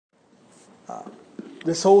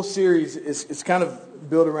This whole series is kind of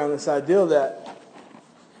built around this idea that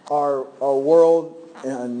our world,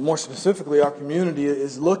 and more specifically our community,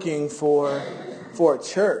 is looking for a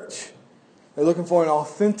church. They're looking for an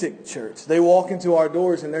authentic church. They walk into our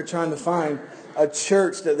doors and they're trying to find a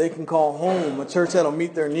church that they can call home, a church that'll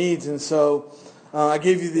meet their needs. And so I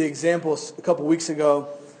gave you the example a couple weeks ago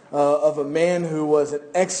of a man who was an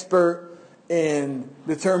expert in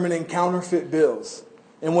determining counterfeit bills.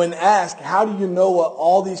 And when asked, how do you know what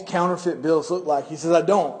all these counterfeit bills look like? He says, I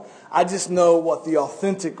don't. I just know what the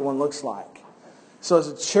authentic one looks like. So as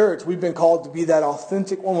a church, we've been called to be that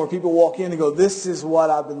authentic one where people walk in and go, this is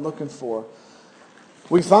what I've been looking for.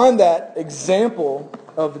 We find that example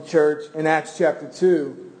of the church in Acts chapter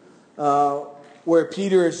 2, where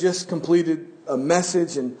Peter has just completed a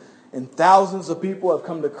message and thousands of people have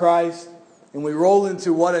come to Christ. And we roll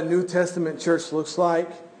into what a New Testament church looks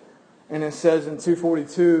like. And it says in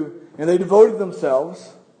 2:42, and they devoted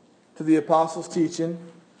themselves to the apostles' teaching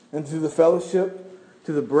and to the fellowship,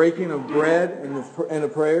 to the breaking of bread and the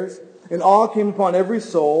prayers. And awe came upon every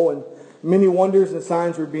soul, and many wonders and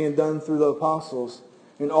signs were being done through the apostles.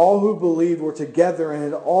 And all who believed were together and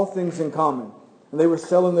had all things in common. And they were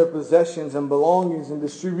selling their possessions and belongings and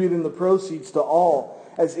distributing the proceeds to all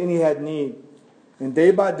as any had need. And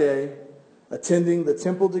day by day, attending the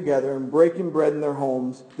temple together and breaking bread in their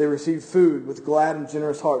homes, they received food with glad and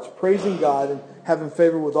generous hearts, praising God and having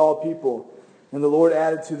favor with all people. And the Lord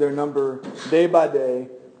added to their number day by day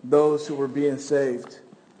those who were being saved.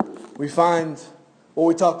 We find what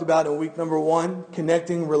we talked about in week number 1,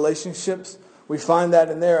 connecting relationships. We find that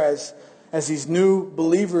in there as these new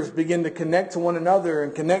believers begin to connect to one another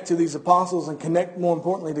and connect to these apostles and connect, more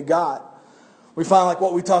importantly, to God. We find like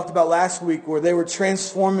what we talked about last week, where they were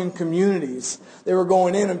transforming communities. They were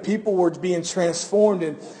going in and people were being transformed,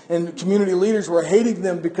 and community leaders were hating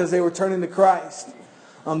them because they were turning to Christ.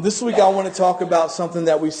 This week I want to talk about something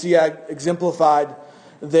that we see exemplified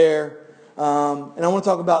there. And I want to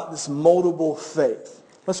talk about this moldable faith.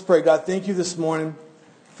 Let's pray. God, thank you this morning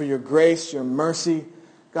for your grace, your mercy.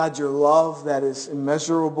 God, your love that is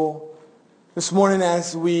immeasurable. This morning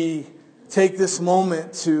as we take this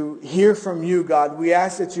moment to hear from you, God, we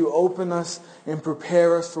ask that you open us and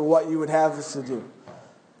prepare us for what you would have us to do.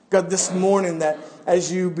 God, this morning that as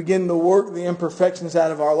you begin to work the imperfections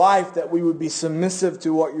out of our life, that we would be submissive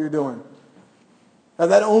to what you're doing. Now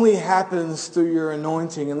that only happens through your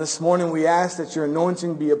anointing. And this morning we ask that your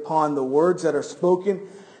anointing be upon the words that are spoken.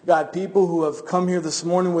 God, people who have come here this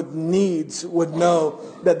morning with needs would know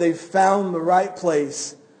that they've found the right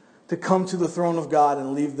place to come to the throne of God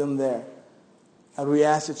and leave them there. God, we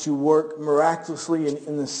ask that you work miraculously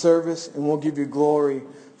in this service, and we'll give you glory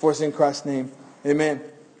for us in Christ's name. Amen.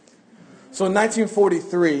 So in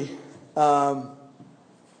 1943,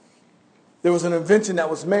 there was an invention that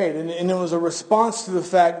was made, and it was a response to the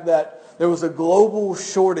fact that there was a global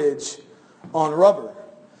shortage on rubber.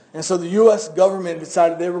 And so the U.S. government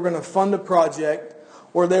decided they were going to fund a project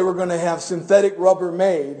where they were going to have synthetic rubber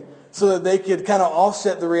made so that they could kind of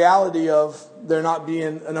offset the reality of there not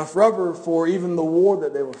being enough rubber for even the war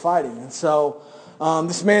that they were fighting. And so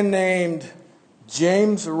this man named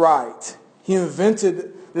James Wright, he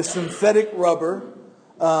invented this synthetic rubber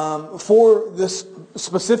for this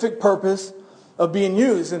specific purpose of being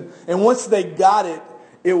used. And once they got it,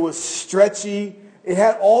 it was stretchy. It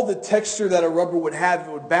had all the texture that a rubber would have.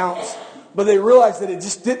 It would bounce. But they realized that it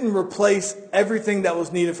just didn't replace everything that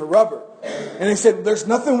was needed for rubber. And they said, there's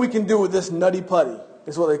nothing we can do with this nutty putty,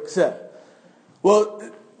 is what they said. Well,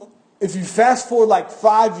 if you fast forward like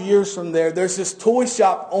 5 years from there, there's this toy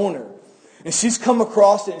shop owner. And she's come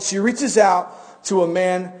across it, and she reaches out to a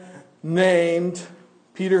man named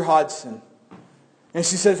Peter Hodgson. And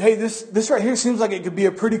she says, hey, this right here seems like it could be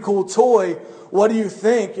a pretty cool toy. What do you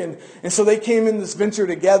think? And so they came in this venture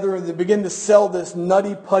together, and they began to sell this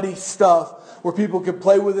nutty putty stuff where people could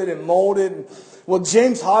play with it and mold it. Well,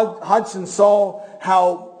 James Hodgson saw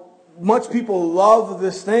how much people love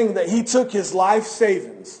this thing that he took his life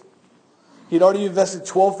savings. He'd already invested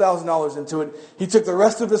 $12,000 into it. He took the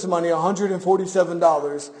rest of his money,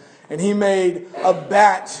 $147, and he made a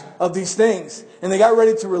batch of these things. And they got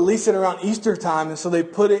ready to release it around Easter time, and so they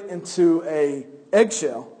put it into an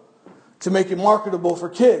eggshell to make it marketable for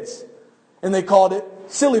kids. And they called it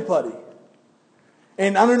Silly Putty.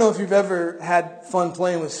 And I don't know if you've ever had fun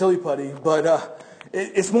playing with Silly Putty, but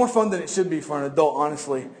it's more fun than it should be for an adult,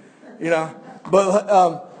 honestly. You know,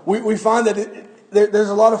 but we find that there's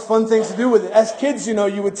a lot of fun things to do with it. As kids, you know,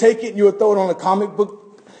 you would take it and you would throw it on a comic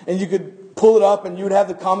book, and you could pull it up and you would have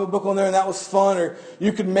the comic book on there and that was fun, or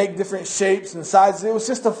you could make different shapes and sizes. It was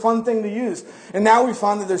just a fun thing to use. And now we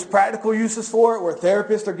find that there's practical uses for it, where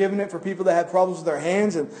therapists are giving it for people that have problems with their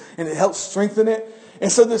hands, and it helps strengthen it.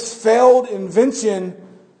 And so this failed invention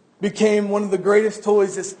became one of the greatest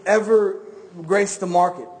toys that's ever graced the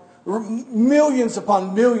market. Millions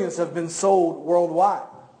upon millions have been sold worldwide.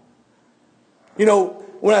 You know,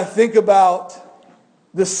 when I think about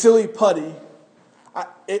the silly putty,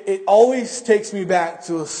 it always takes me back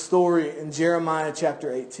to a story in Jeremiah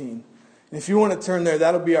chapter 18. And if you want to turn there,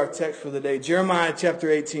 that'll be our text for the day. Jeremiah chapter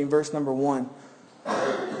 18, verse number 1.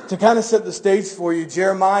 To kind of set the stage for you,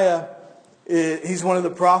 Jeremiah, he's one of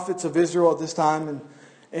the prophets of Israel at this time.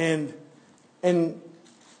 And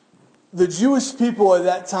the Jewish people at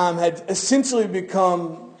that time had essentially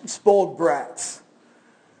become spoiled brats.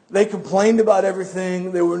 They complained about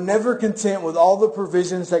everything. They were never content with all the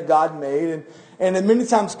provisions that God made. And many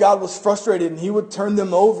times God was frustrated and he would turn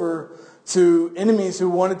them over to enemies who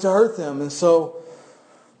wanted to hurt them. And so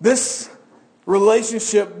this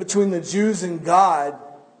relationship between the Jews and God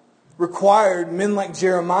required men like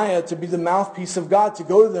Jeremiah to be the mouthpiece of God, to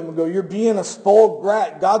go to them and go, you're being a spoiled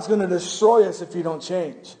brat. God's going to destroy us if you don't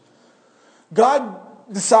change. God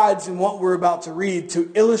decides in what we're about to read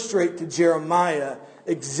to illustrate to Jeremiah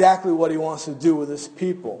exactly what he wants to do with his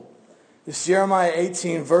people. It's Jeremiah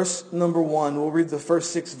 18, verse number 1. We'll read the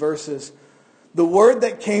first 6 verses. The word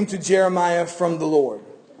that came to Jeremiah from the Lord.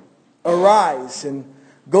 Arise and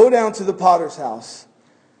go down to the potter's house,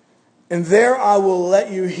 and there I will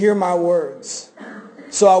let you hear my words.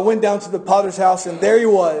 So I went down to the potter's house, and there he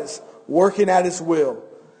was, working at his will.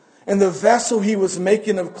 And the vessel he was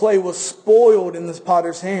making of clay was spoiled in this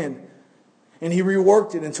potter's hand. And he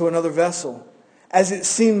reworked it into another vessel, as it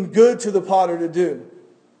seemed good to the potter to do.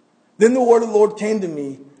 Then the word of the Lord came to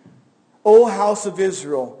me, O house of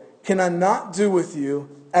Israel, can I not do with you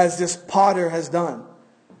as this potter has done?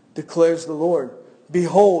 Declares the Lord.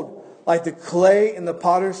 Behold, like the clay in the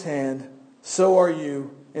potter's hand, so are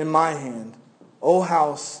you in my hand, O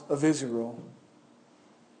house of Israel.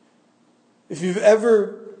 If you've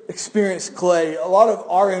ever experienced clay, a lot of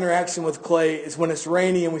our interaction with clay is when it's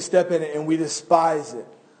rainy and we step in it and we despise it.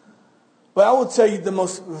 But I will tell you, the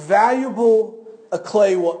most valuable a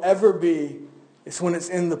clay will ever be is when it's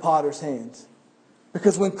in the potter's hands.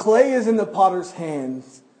 Because when clay is in the potter's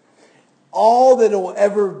hands, all that it will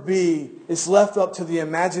ever be is left up to the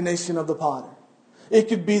imagination of the potter. It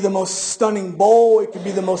could be the most stunning bowl. It could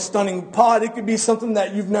be the most stunning pot. It could be something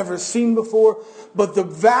that you've never seen before. But the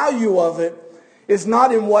value of it is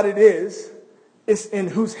not in what it is. It's in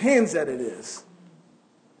whose hands that it is.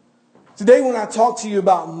 Today when I talk to you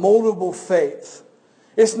about moldable faith,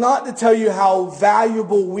 it's not to tell you how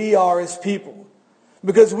valuable we are as people.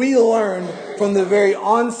 Because we learned from the very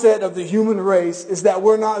onset of the human race is that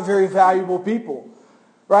we're not very valuable people.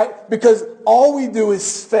 Right? Because all we do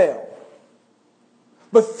is fail.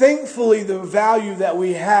 But thankfully the value that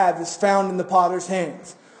we have is found in the potter's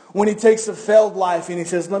hands. When he takes a failed life and he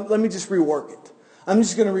says, let me just rework it. I'm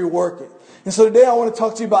just going to rework it. And so today I want to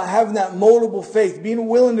talk to you about having that moldable faith, being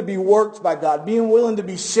willing to be worked by God, being willing to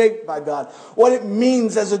be shaped by God, what it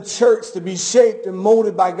means as a church to be shaped and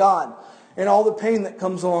molded by God, and all the pain that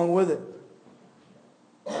comes along with it.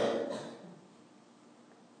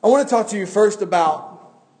 I want to talk to you first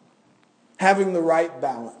about having the right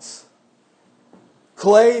balance.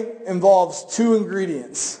 Clay involves 2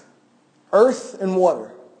 ingredients, earth and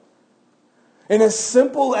water. And as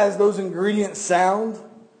simple as those ingredients sound,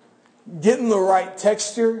 getting the right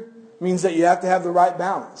texture means that you have to have the right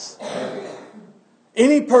balance.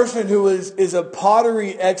 Any person who is a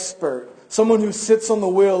pottery expert, someone who sits on the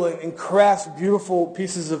wheel and crafts beautiful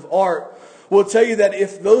pieces of art, will tell you that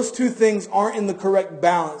if those 2 things aren't in the correct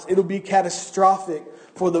balance, it'll be catastrophic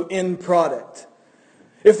for the end product.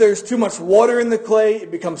 If there's too much water in the clay,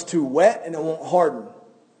 it becomes too wet and it won't harden.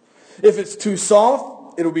 If it's too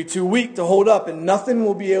soft, it'll be too weak to hold up and nothing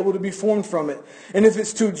will be able to be formed from it. And if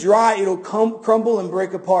it's too dry, it'll crumble and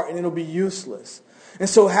break apart and it'll be useless. And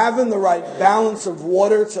so having the right balance of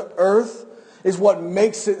water to earth is what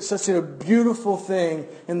makes it such a beautiful thing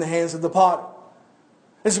in the hands of the potter.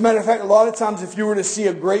 As a matter of fact, a lot of times if you were to see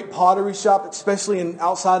a great pottery shop, especially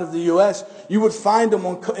outside of the U.S., you would find them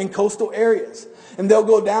in coastal areas. And they'll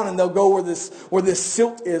go down and they'll go where this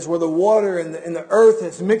silt is, where the water and the earth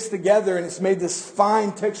is mixed together and it's made this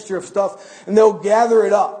fine texture of stuff. And they'll gather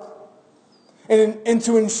it up. And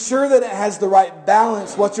to ensure that it has the right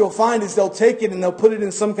balance, what you'll find is they'll take it and they'll put it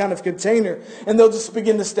in some kind of container and they'll just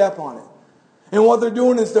begin to step on it. And what they're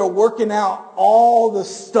doing is they're working out all the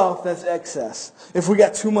stuff that's excess. If we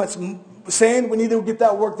got too much sand, we need to get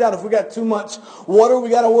that worked out. If we got too much water, we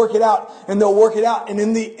got to work it out. And they'll work it out. And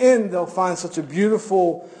in the end, they'll find such a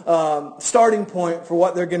beautiful starting point for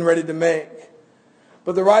what they're getting ready to make.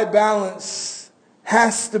 But the right balance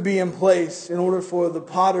has to be in place in order for the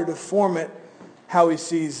potter to form it how he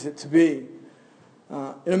sees it to be.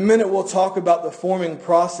 In a minute, we'll talk about the forming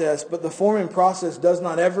process, but the forming process does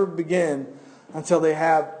not ever begin until they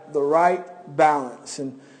have the right balance.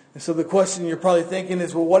 And so the question you're probably thinking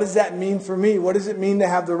is, well, what does that mean for me? What does it mean to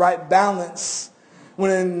have the right balance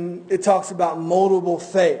when it talks about moldable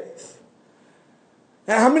faith?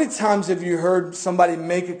 Now, how many times have you heard somebody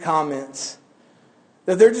make a comment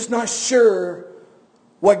that they're just not sure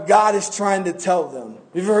what God is trying to tell them?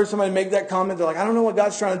 Have you ever heard somebody make that comment? They're like, I don't know what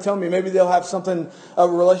God's trying to tell me. Maybe they'll have something, a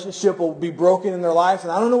relationship will be broken in their life,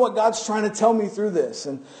 and I don't know what God's trying to tell me through this.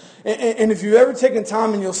 And if you've ever taken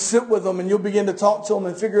time and you'll sit with them and you'll begin to talk to them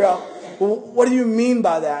and figure out, well, what do you mean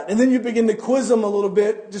by that? And then you begin to quiz them a little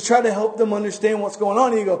bit to try to help them understand what's going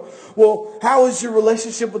on. And you go, well, how is your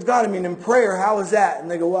relationship with God? I mean, in prayer, how is that?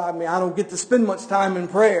 And they go, well, I mean, I don't get to spend much time in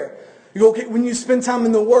prayer. You go, okay, when you spend time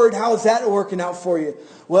in the Word, how is that working out for you?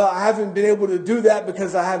 Well, I haven't been able to do that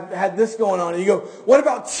because I have had this going on. And you go, what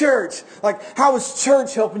about church? Like, how is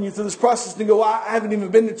church helping you through this process? And you go, well, I haven't even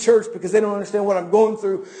been to church because they don't understand what I'm going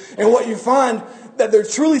through. And what you find that they're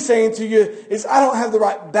truly saying to you is, I don't have the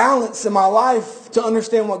right balance in my life to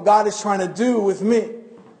understand what God is trying to do with me.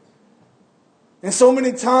 And so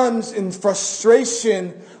many times in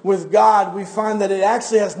frustration with God, we find that it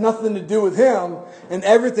actually has nothing to do with Him and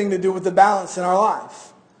everything to do with the balance in our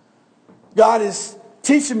life. God is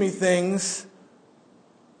teaching me things,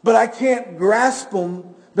 but I can't grasp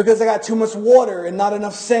them because I got too much water and not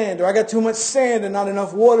enough sand, or I got too much sand and not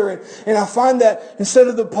enough water. And I find that instead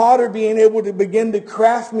of the potter being able to begin to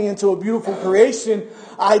craft me into a beautiful creation,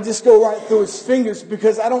 I just go right through his fingers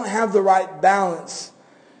because I don't have the right balance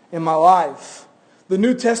in my life. The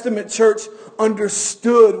New Testament church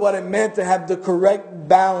understood what it meant to have the correct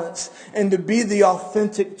balance and to be the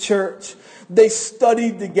authentic church. They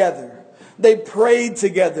studied together. They prayed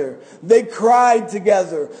together. They cried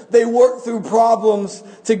together. They worked through problems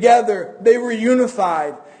together. They were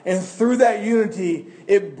unified. And through that unity,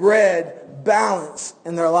 it bred balance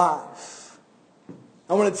in their life.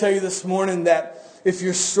 I want to tell you this morning that if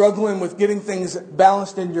you're struggling with getting things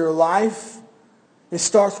balanced in your life, it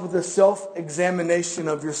starts with a self-examination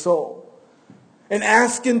of your soul. And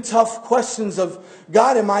asking tough questions of,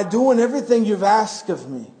 God, am I doing everything you've asked of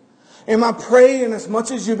me? Am I praying as much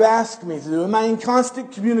as you've asked me to do? Am I in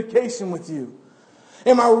constant communication with you?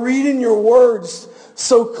 Am I reading your words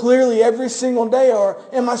so clearly every single day, or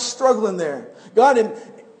am I struggling there? God,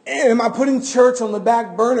 am I putting church on the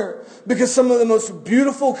back burner? Because some of the most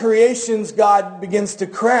beautiful creations God begins to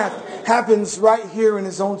craft happens right here in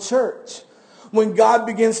His own church. When God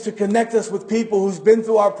begins to connect us with people who's been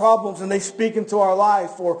through our problems and they speak into our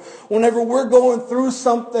life, or whenever we're going through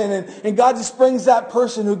something and God just brings that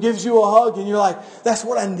person who gives you a hug and you're like, that's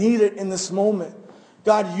what I needed in this moment.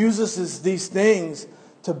 God uses these things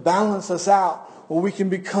to balance us out where we can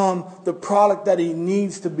become the product that He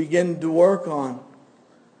needs to begin to work on.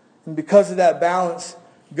 And because of that balance,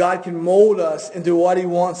 God can mold us into what He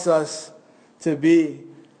wants us to be.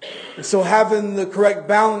 And so having the correct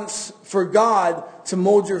balance for God to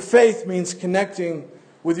mold your faith means connecting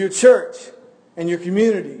with your church and your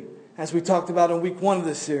community, as we talked about in week 1 of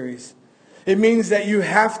this series. It means that you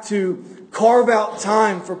have to carve out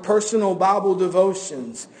time for personal Bible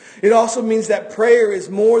devotions. It also means that prayer is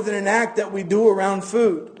more than an act that we do around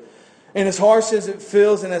food. And as harsh as it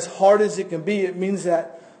feels and as hard as it can be, it means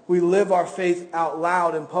that we live our faith out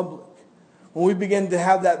loud in public. When we begin to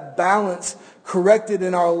have that balance corrected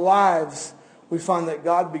in our lives, we find that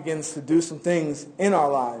God begins to do some things in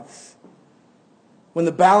our lives. When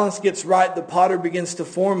the balance gets right, the potter begins to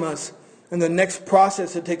form us. And the next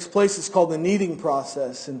process that takes place is called the kneading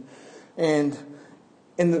process. And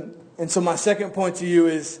so my second point to you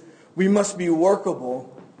is we must be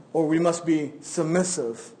workable or we must be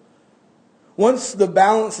submissive. Once the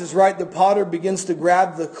balance is right, the potter begins to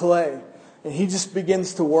grab the clay and he just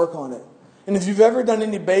begins to work on it. And if you've ever done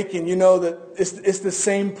any baking, you know that it's the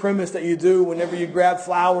same premise that you do whenever you grab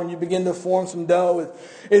flour and you begin to form some dough.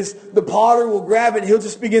 Is the potter will grab it, he'll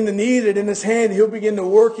just begin to knead it in his hand, he'll begin to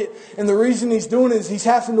work it. And the reason he's doing it is he's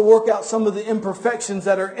having to work out some of the imperfections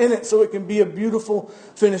that are in it so it can be a beautiful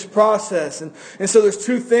finished process. And so there's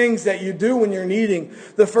two things that you do when you're kneading.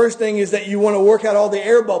 The first thing is that you want to work out all the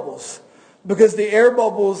air bubbles. Because the air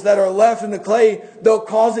bubbles that are left in the clay, they'll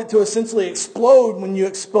cause it to essentially explode when you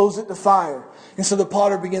expose it to fire. And so the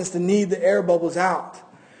potter begins to knead the air bubbles out.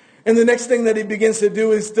 And the next thing that he begins to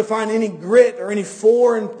do is to find any grit or any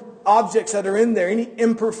foreign objects that are in there, any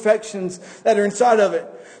imperfections that are inside of it.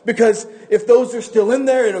 Because if those are still in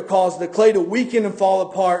there, it'll cause the clay to weaken and fall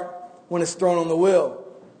apart when it's thrown on the wheel.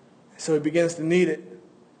 So he begins to knead it.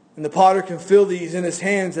 And the potter can feel these in his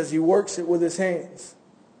hands as he works it with his hands.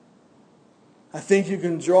 I think you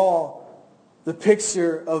can draw the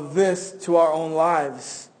picture of this to our own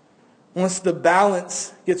lives. Once the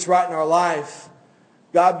balance gets right in our life,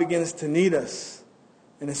 God begins to knead us.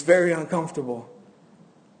 And it's very uncomfortable.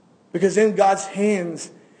 Because in God's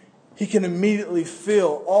hands, He can immediately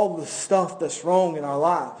feel all the stuff that's wrong in our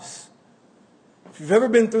lives. If you've ever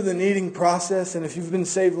been through the kneading process, and if you've been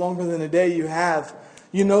saved longer than a day,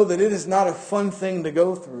 you know that it is not a fun thing to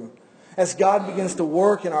go through. As God begins to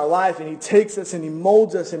work in our life and He takes us and He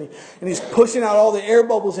molds us and He's pushing out all the air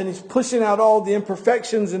bubbles and He's pushing out all the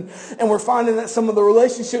imperfections and we're finding that some of the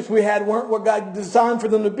relationships we had weren't what God designed for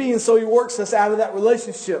them to be, and so He works us out of that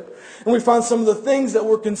relationship. And we find some of the things that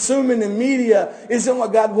we're consuming in media isn't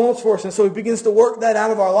what God wants for us, and so He begins to work that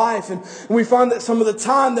out of our life. And we find that some of the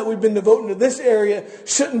time that we've been devoting to this area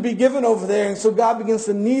shouldn't be given over there, and so God begins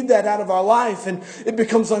to knead that out of our life, and it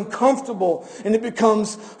becomes uncomfortable and it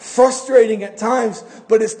becomes frustrating at times,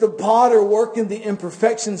 but it's the potter working the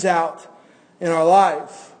imperfections out in our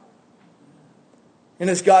life. And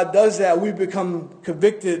as God does that, we become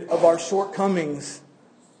convicted of our shortcomings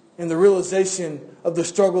and the realization of the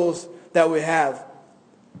struggles that we have.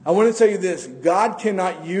 I want to tell you this: God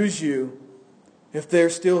cannot use you if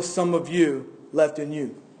there's still some of you left in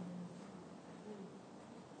you.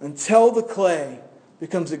 Until the clay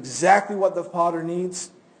becomes exactly what the potter needs,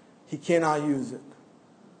 He cannot use it.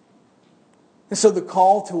 And so the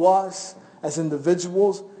call to us as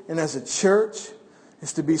individuals and as a church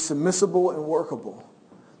is to be submissible and workable.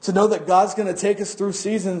 To know that God's going to take us through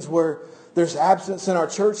seasons where there's absence in our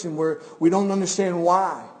church and where we don't understand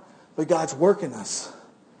why. But God's working us.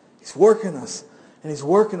 He's working us and He's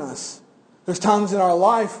working us. There's times in our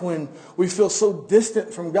life when we feel so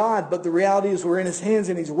distant from God, but the reality is we're in His hands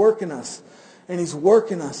and He's working us. And He's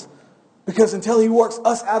working us. Because until He works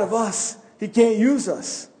us out of us, He can't use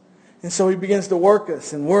us. And so He begins to work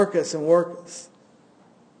us and work us and work us.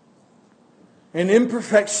 And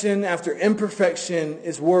imperfection after imperfection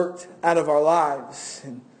is worked out of our lives.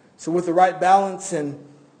 And so with the right balance and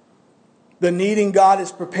the kneading, God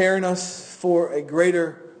is preparing us for a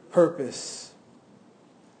greater purpose.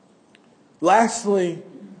 Lastly,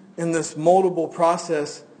 in this moldable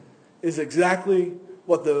process is exactly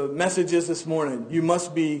what the message is this morning. You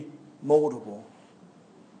must be moldable.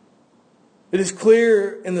 It is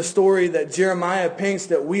clear in the story that Jeremiah paints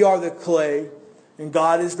that we are the clay and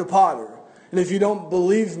God is the potter. And if you don't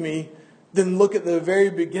believe me, then look at the very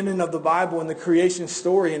beginning of the Bible in the creation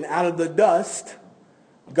story. And out of the dust,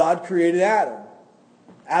 God created Adam.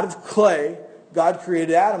 Out of clay, God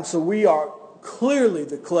created Adam. So we are clearly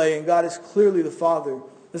the clay and God is clearly the Father.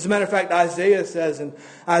 As a matter of fact, Isaiah says in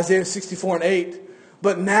Isaiah 64:8,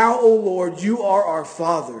 "But now, O Lord, you are our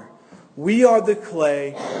Father. We are the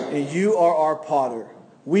clay, and you are our potter.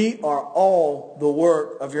 We are all the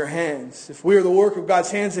work of your hands." If we are the work of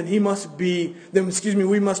God's hands, then we must be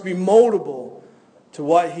moldable to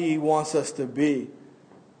what He wants us to be.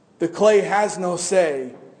 The clay has no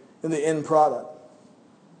say in the end product.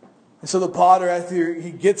 And so the potter, after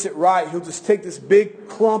he gets it right, he'll just take this big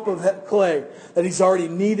clump of clay that he's already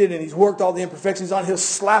kneaded and he's worked all the imperfections on. He'll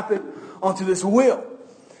slap it onto this wheel.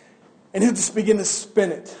 And he'll just begin to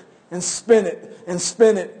spin it. And spin it, and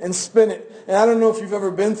spin it, and spin it. And I don't know if you've ever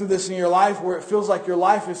been through this in your life where it feels like your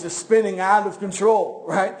life is just spinning out of control,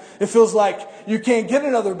 right? It feels like you can't get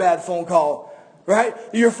another bad phone call, right?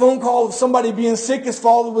 Your phone call of somebody being sick is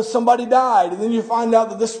followed with somebody died. And then you find out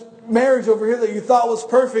that this marriage over here that you thought was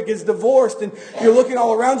perfect is divorced. And you're looking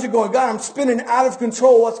all around you going, God, I'm spinning out of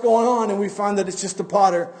control. What's going on? And we find that it's just the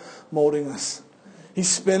potter molding us. He's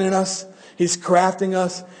spinning us. He's crafting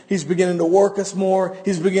us. He's beginning to work us more.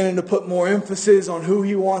 He's beginning to put more emphasis on who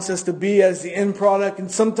He wants us to be as the end product. And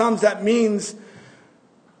sometimes that means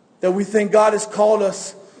that we think God has called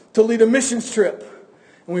us to lead a missions trip.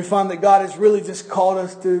 And we find that God has really just called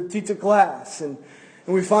us to teach a class. And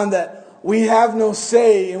we find that we have no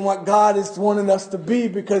say in what God is wanting us to be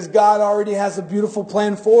because God already has a beautiful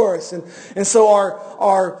plan for us. And so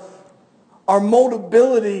our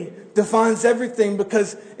moldability defines everything,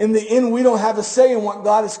 because in the end we don't have a say in what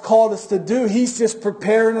God has called us to do. He's just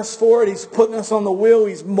preparing us for it. He's putting us on the wheel.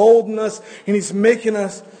 He's molding us and He's making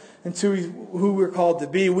us into who we're called to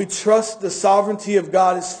be. We trust the sovereignty of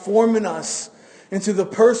God is forming us into the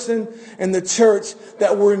person and the church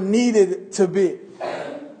that we're needed to be.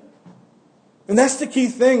 And that's the key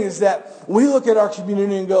thing, is that we look at our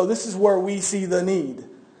community and go, this is where we see the need.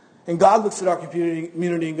 And God looks at our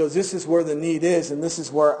community and goes, this is where the need is, and this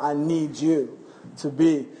is where I need you to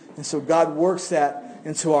be. And so God works that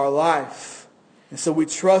into our life. And so we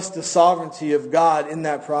trust the sovereignty of God in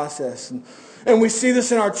that process. And we see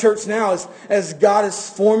this in our church now as God is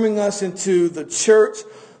forming us into the church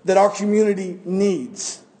that our community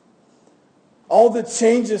needs. All the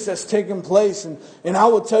changes that's taken place. And I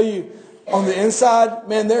will tell you, on the inside,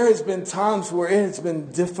 man, there has been times where it has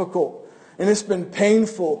been difficult. And it's been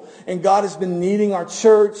painful. And God has been needing our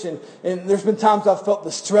church. And there's been times I've felt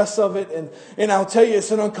the stress of it. And I'll tell you,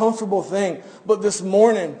 it's an uncomfortable thing. But this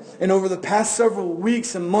morning and over the past several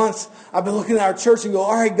weeks and months, I've been looking at our church and go,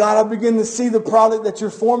 all right, God, I begin to see the product that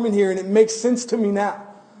you're forming here. And it makes sense to me now.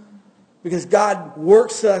 Because God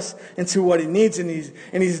works us into what He needs. And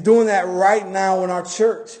He's doing that right now in our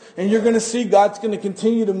church. And you're going to see God's going to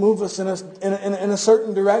continue to move us in a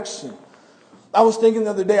certain direction. I was thinking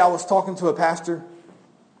the other day, I was talking to a pastor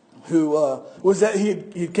who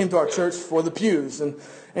he came to our church for the pews.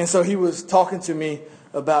 And so he was talking to me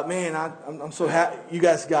about, man, I'm so happy you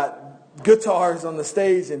guys got guitars on the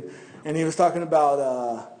stage. And he was talking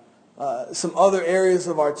about some other areas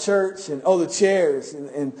of our church, and the chairs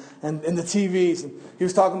and the TVs. And he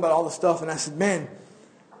was talking about all the stuff. And I said, man,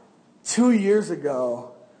 2 years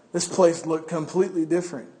ago, this place looked completely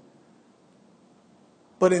different.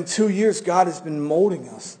 But in 2 years, God has been molding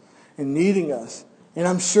us and kneading us. And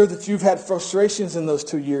I'm sure that you've had frustrations in those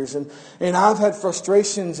 2 years. And I've had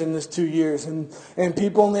frustrations in this 2 years. And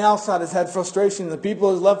people on the outside has had frustration. The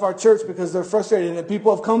people have left our church because they're frustrated. And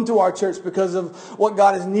people have come to our church because of what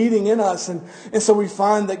God is needing in us. And so we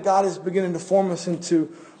find that God is beginning to form us into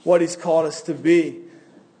what He's called us to be.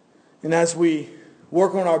 And as we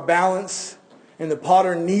work on our balance and the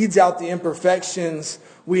potter needs out the imperfections,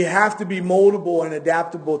 we have to be moldable and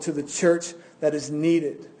adaptable to the church that is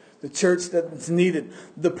needed. The church that is needed.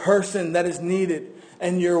 The person that is needed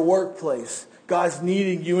in your workplace. God's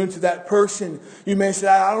needing you into that person. You may say,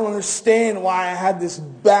 I don't understand why I had this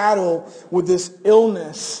battle with this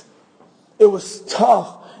illness. It was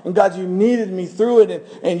tough. And God, you needed me through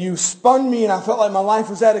it. And you spun me and I felt like my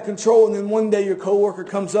life was out of control. And then one day your coworker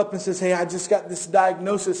comes up and says, hey, I just got this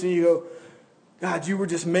diagnosis. And you go, God, you were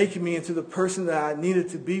just making me into the person that I needed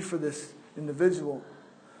to be for this individual.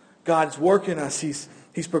 God's working us.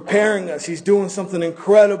 He's preparing us. He's doing something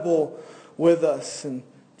incredible with us. And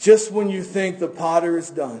just when you think the potter is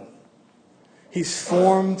done, He's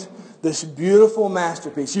formed this beautiful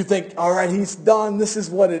masterpiece. You think, all right, He's done. This is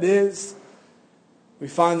what it is. We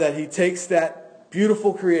find that He takes that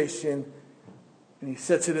beautiful creation and He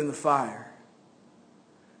sets it in the fire.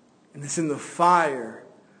 And it's in the fire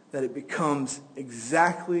that it becomes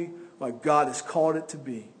exactly what God has called it to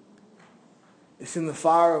be. It's in the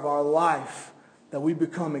fire of our life that we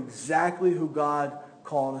become exactly who God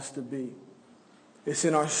called us to be. It's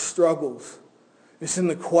in our struggles. It's in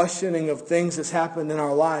the questioning of things that's happened in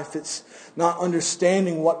our life. It's not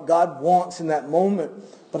understanding what God wants in that moment,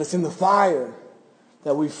 but it's in the fire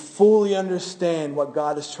that we fully understand what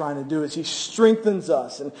God is trying to do. As He strengthens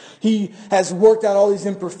us, and He has worked out all these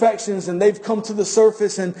imperfections, and they've come to the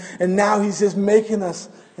surface, and now He's just making us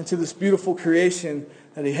into this beautiful creation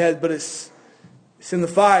that He had. But it's in the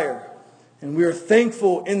fire. And we are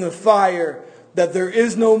thankful in the fire that there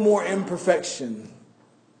is no more imperfection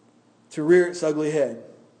to rear its ugly head.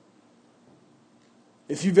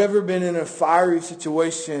 If you've ever been in a fiery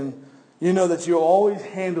situation, you know that you'll always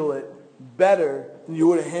handle it better than you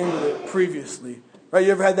would have handled it previously. Right?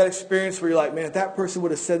 You ever had that experience where you're like, man, if that person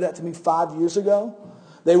would have said that to me 5 years ago,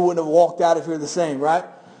 they wouldn't have walked out of here the same, right?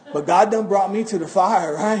 But God done brought me to the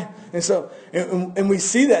fire, right? And so, and we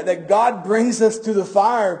see that God brings us to the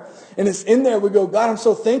fire. And it's in there we go, God, I'm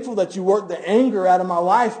so thankful that you worked the anger out of my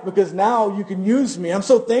life because now you can use me. I'm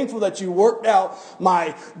so thankful that you worked out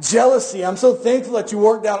my jealousy. I'm so thankful that you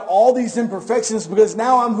worked out all these imperfections because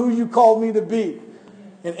now I'm who you called me to be.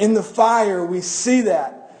 And in the fire, we see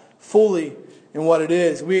that fully in what it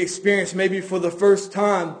is. We experience maybe for the first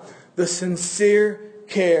time the sincere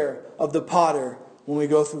care of the potter when we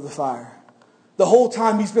go through the fire. The whole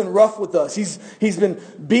time He's been rough with us. He's been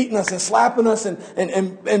beating us and slapping us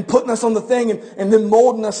and putting us on the thing and then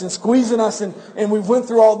molding us and squeezing us. And we went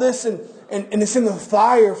through all this. And it's in the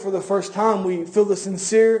fire for the first time we feel the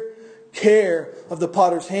sincere care of the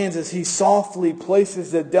potter's hands as He softly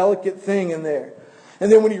places the delicate thing in there.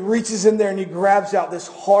 And then when He reaches in there and He grabs out this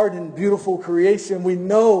hard and beautiful creation, we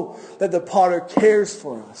know that the potter cares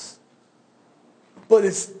for us. But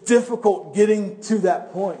it's difficult getting to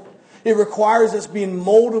that point. It requires us being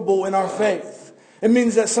moldable in our faith. It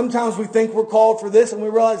means that sometimes we think we're called for this and we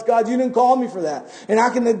realize, God, you didn't call me for that. And I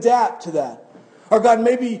can adapt to that. Or God,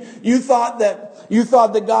 maybe you thought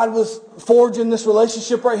that God was forging this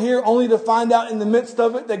relationship right here, only to find out in the midst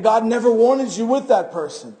of it that God never wanted you with that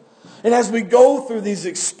person. And as we go through these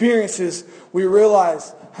experiences, we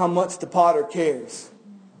realize how much the potter cares.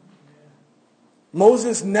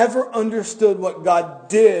 Moses never understood what God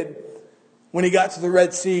did when he got to the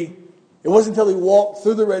Red Sea. It wasn't until he walked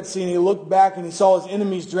through the Red Sea and he looked back and he saw his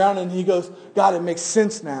enemies drowning and he goes, God, it makes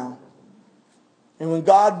sense now. And when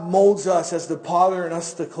God molds us as the potter and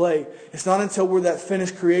us the clay, it's not until we're that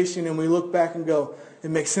finished creation and we look back and go,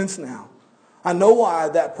 it makes sense now. I know why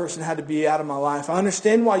that person had to be out of my life. I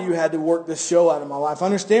understand why you had to work this show out of my life. I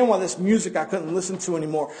understand why this music I couldn't listen to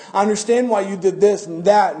anymore. I understand why you did this and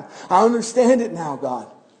that. And I understand it now, God.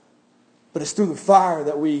 But it's through the fire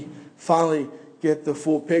that we finally get the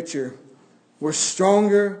full picture. We're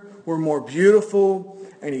stronger, we're more beautiful,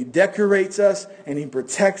 and He decorates us and He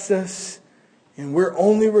protects us. And we're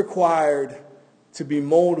only required to be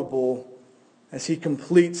moldable as He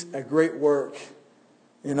completes a great work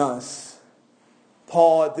in us.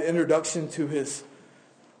 Paul, at the introduction to his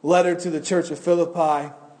letter to the church of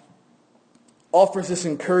Philippi, offers this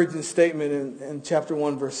encouraging statement in chapter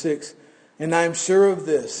 1, verse 6. And I am sure of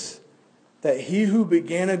this, that He who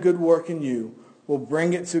began a good work in you will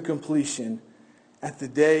bring it to completion at the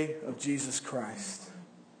day of Jesus Christ.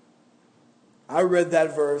 I read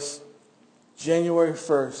that verse January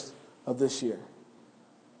 1st of this year.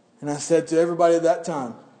 And I said to everybody at that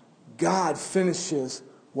time, God finishes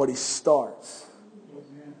what He starts.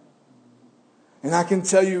 And I can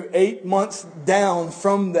tell you 8 months down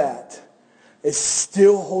from that, it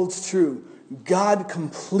still holds true. God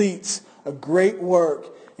completes a great work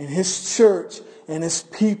in His church and His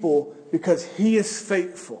people because He is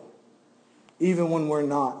faithful, even when we're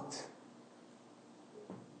not.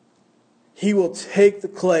 He will take the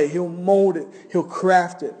clay, He'll mold it, He'll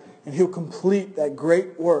craft it, and He'll complete that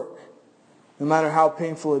great work, no matter how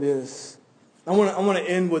painful it is. I want to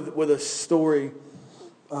end with a story.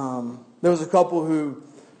 There was a couple who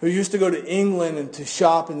used to go to England and to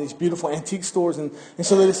shop in these beautiful antique stores. And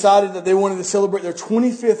so they decided that they wanted to celebrate their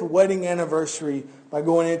 25th wedding anniversary by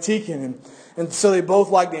going antiquing. And so they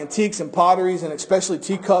both liked antiques and potteries and especially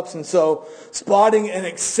teacups. And so, spotting an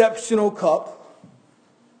exceptional cup,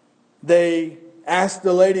 they asked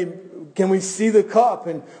the lady, can we see the cup?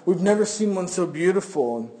 And we've never seen one so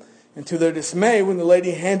beautiful. And to their dismay, when the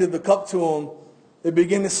lady handed the cup to them, they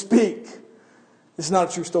began to speak. This is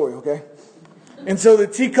not a true story, okay? And so the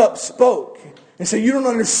teacup spoke and said, you don't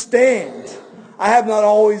understand. I have not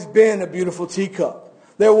always been a beautiful teacup.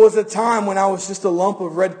 There was a time when I was just a lump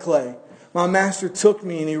of red clay. My master took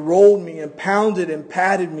me and he rolled me and pounded and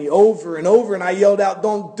patted me over and over. And I yelled out,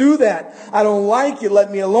 don't do that. I don't like it.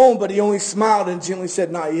 Let me alone. But he only smiled and gently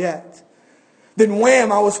said, not yet. Then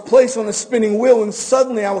wham, I was placed on a spinning wheel and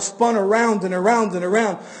suddenly I was spun around and around and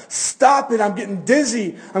around. Stop it, I'm getting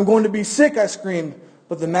dizzy. I'm going to be sick, I screamed.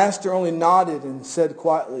 But the master only nodded and said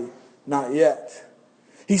quietly, not yet.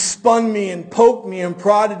 He spun me and poked me and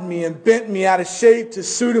prodded me and bent me out of shape to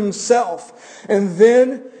suit himself. And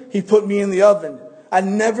then he put me in the oven. I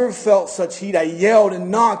never felt such heat. I yelled and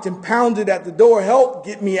knocked and pounded at the door. Help,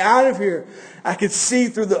 get me out of here. I could see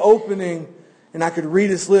through the opening. And I could read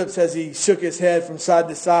his lips as he shook his head from side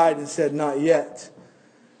to side and said, not yet.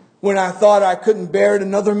 When I thought I couldn't bear it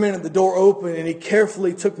another minute, the door opened and he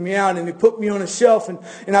carefully took me out and he put me on a shelf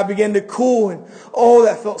and I began to cool. And oh,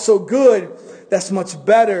 that felt so good. That's much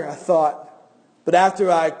better, I thought. But after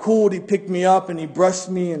I cooled, he picked me up and he brushed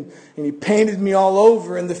me and he painted me all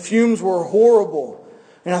over and the fumes were horrible.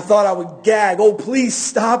 And I thought I would gag. Oh, please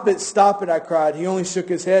stop it, I cried. He only shook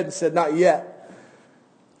his head and said, not yet.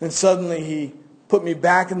 And suddenly he put me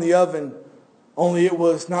back in the oven, only it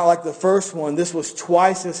was not like the first one. This was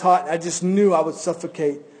twice as hot. I just knew I would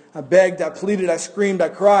suffocate. I begged, I pleaded, I screamed, I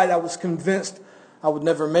cried. I was convinced I would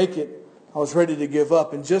never make it. I was ready to give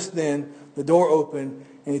up. And just then, the door opened,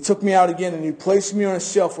 and he took me out again, and he placed me on a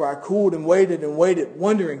shelf where I cooled and waited,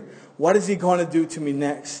 wondering, what is he going to do to me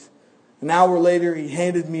next? An hour later, he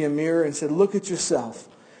handed me a mirror and said, look at yourself.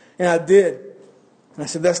 And I did. And I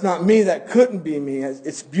said, that's not me. That couldn't be me.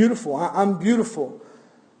 It's beautiful. I'm beautiful.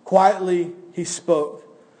 Quietly, he spoke.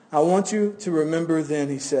 I want you to remember then,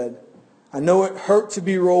 he said. I know it hurt to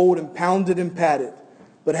be rolled and pounded and patted.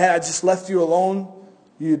 But had I just left you alone,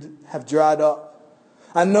 you'd have dried up.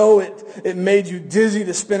 I know it made you dizzy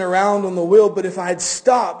to spin around on the wheel. But if I had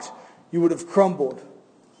stopped, you would have crumbled.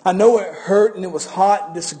 I know it hurt and it was hot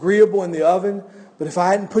and disagreeable in the oven. But if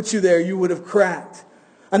I hadn't put you there, you would have cracked.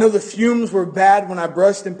 I know the fumes were bad when I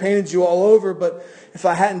brushed and painted you all over, but if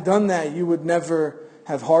I hadn't done that, you would never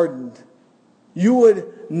have hardened. You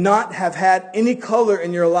would not have had any color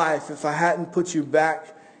in your life if I hadn't put you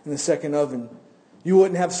back in the second oven. You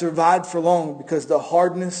wouldn't have survived for long because the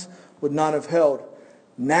hardness would not have held.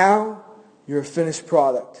 Now you're a finished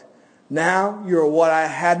product. Now you're what I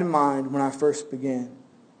had in mind when I first began.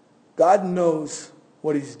 God knows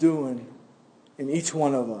what He's doing in each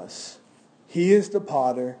one of us. He is the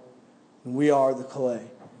potter and we are the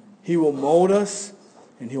clay. He will mold us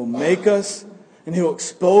and He'll make us and He'll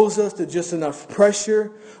expose us to just enough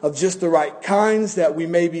pressure of just the right kinds that we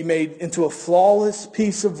may be made into a flawless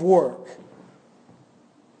piece of work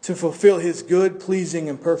to fulfill His good, pleasing,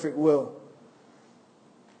 and perfect will.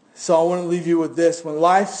 So I want to leave you with this. When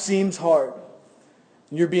life seems hard,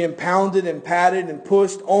 and you're being pounded and patted and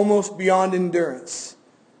pushed almost beyond endurance,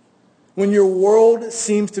 when your world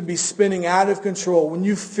seems to be spinning out of control, when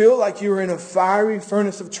you feel like you're in a fiery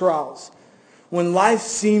furnace of trials, when life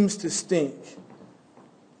seems to stink,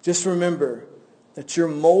 just remember that your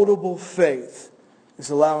moldable faith is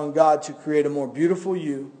allowing God to create a more beautiful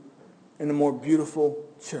you and a more beautiful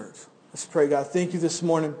church. Let's pray. God, thank you this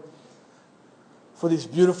morning for these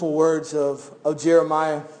beautiful words of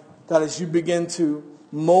Jeremiah. God, as you begin to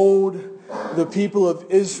mold the people of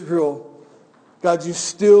Israel, God, you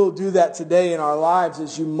still do that today in our lives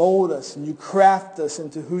as you mold us and you craft us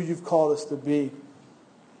into who you've called us to be.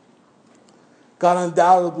 God,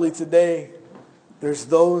 undoubtedly today, there's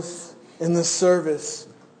those in the service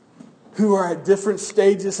who are at different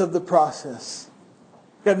stages of the process.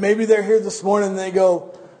 God, maybe they're here this morning and they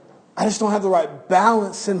go, I just don't have the right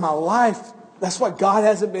balance in my life. That's why God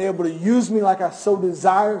hasn't been able to use me like I so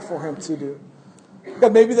desire for Him to do.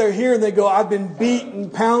 God, maybe they're here and they go, I've been beat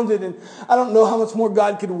and pounded and I don't know how much more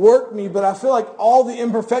God could work me, but I feel like all the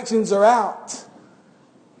imperfections are out.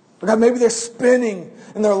 God, maybe they're spinning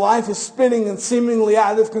and their life is spinning and seemingly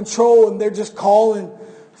out of control and they're just calling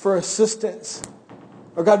for assistance.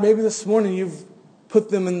 Or God, maybe this morning you've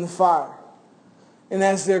put them in the fire. And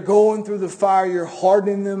as they're going through the fire, you're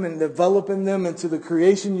hardening them and developing them into the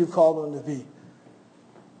creation you called them to be.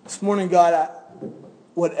 This morning, God,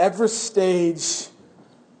 whatever stage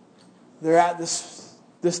they're at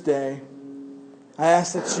this day, I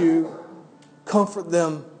ask that you comfort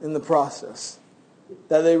them in the process.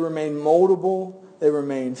 That they remain moldable, they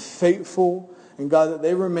remain faithful, and God, that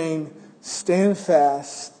they remain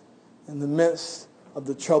standfast in the midst of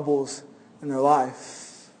the troubles in their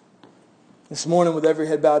life. This morning, with every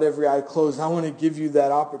head bowed, every eye closed, I want to give you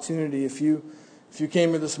that opportunity. If you came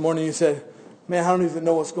here this morning and you said, man, I don't even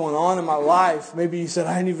know what's going on in my life. Maybe you said,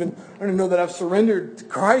 I don't even know that I've surrendered to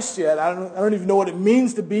Christ yet. I don't even know what it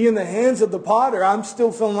means to be in the hands of the potter. I'm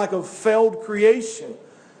still feeling like a failed creation.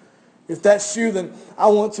 If that's you, then I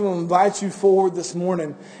want to invite you forward this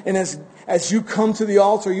morning. And as you come to the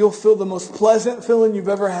altar, you'll feel the most pleasant feeling you've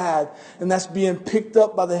ever had. And that's being picked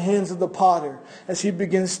up by the hands of the potter as He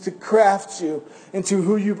begins to craft you into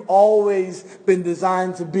who you've always been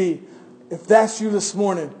designed to be. If that's you this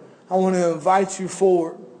morning, I want to invite you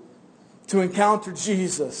forward to encounter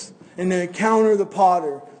Jesus and to encounter the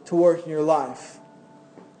potter to work in your life.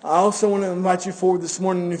 I also want to invite you forward this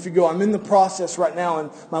morning. If you go, I'm in the process right now and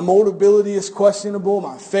my moldability is questionable,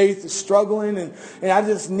 my faith is struggling, and I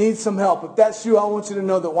just need some help. If that's you, I want you to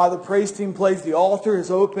know that while the praise team plays, the altar is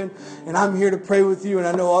open, and I'm here to pray with you, and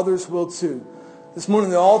I know others will too. This morning,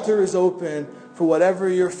 the altar is open for whatever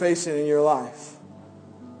you're facing in your life.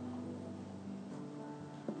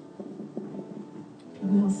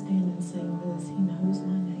 We'll stand and sing this. He knows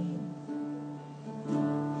my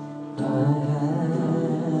name.